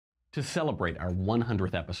To celebrate our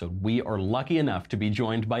 100th episode, we are lucky enough to be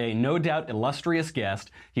joined by a no doubt illustrious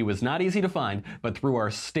guest. He was not easy to find, but through our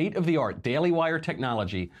state-of-the-art Daily Wire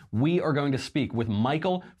technology, we are going to speak with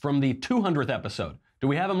Michael from the 200th episode. Do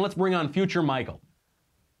we have him? Let's bring on future Michael.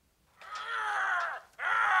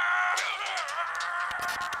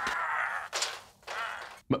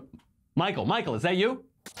 Michael, is that you?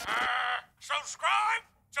 Subscribe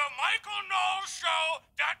to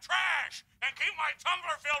michaelknowlesshow.trash and keep my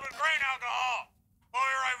tumbler filled with grain alcohol. We'll be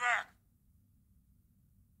right back.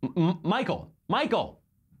 Michael!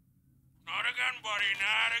 Not again, buddy,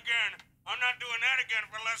 not again. I'm not doing that again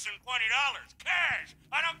for less than $20. Cash!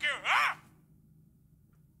 I don't care. Ah!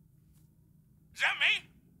 Is that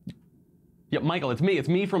me? Yeah, Michael, it's me. It's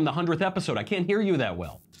me from the 100th episode. I can't hear you that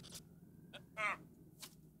well.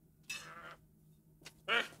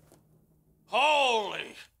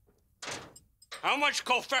 Holy! How much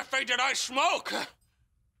covfefe did I smoke?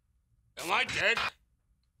 Am I dead?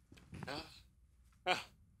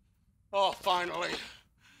 Oh, finally.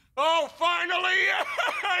 Oh, finally!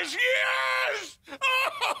 Yes! Yes!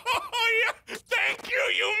 Oh, yeah. Thank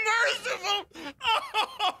you, you merciful!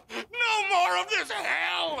 Oh, no more of this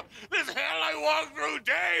hell! This hell I walk through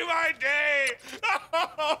day by day!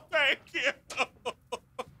 Oh, thank you!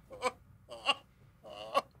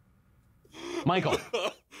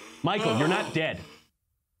 Michael, you're not dead.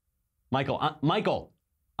 Michael,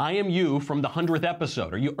 I am you from the 100th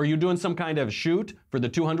episode. Are you doing some kind of shoot for the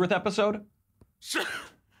 200th episode? The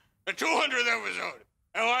 200th episode?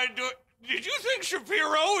 Am I doing? Did you think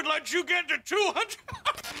Shapiro would let you get to 200?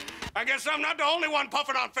 I guess I'm not the only one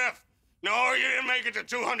puffing on fifth. No, you didn't make it to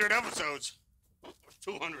 200 episodes.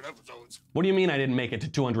 200 episodes. What do you mean I didn't make it to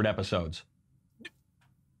 200 episodes?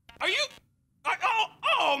 Are you?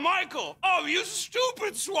 Oh, Michael! Oh, you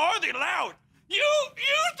stupid, swarthy lout! You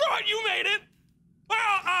thought you made it?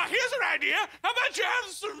 Well, here's an idea. How about you have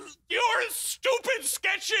some your stupid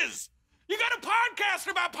sketches? You got a podcast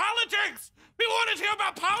about politics. People want to hear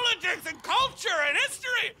about politics and culture and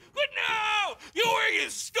history. But no, you wear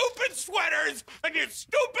your stupid sweaters and your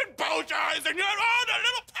stupid bow ties and your the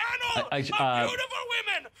little panel of beautiful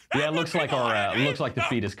women. Yeah, it looks like the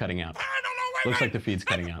feed is cutting out. Looks like the feed's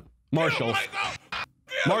cutting out. Marshall,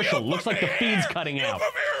 looks like the feed's cutting out.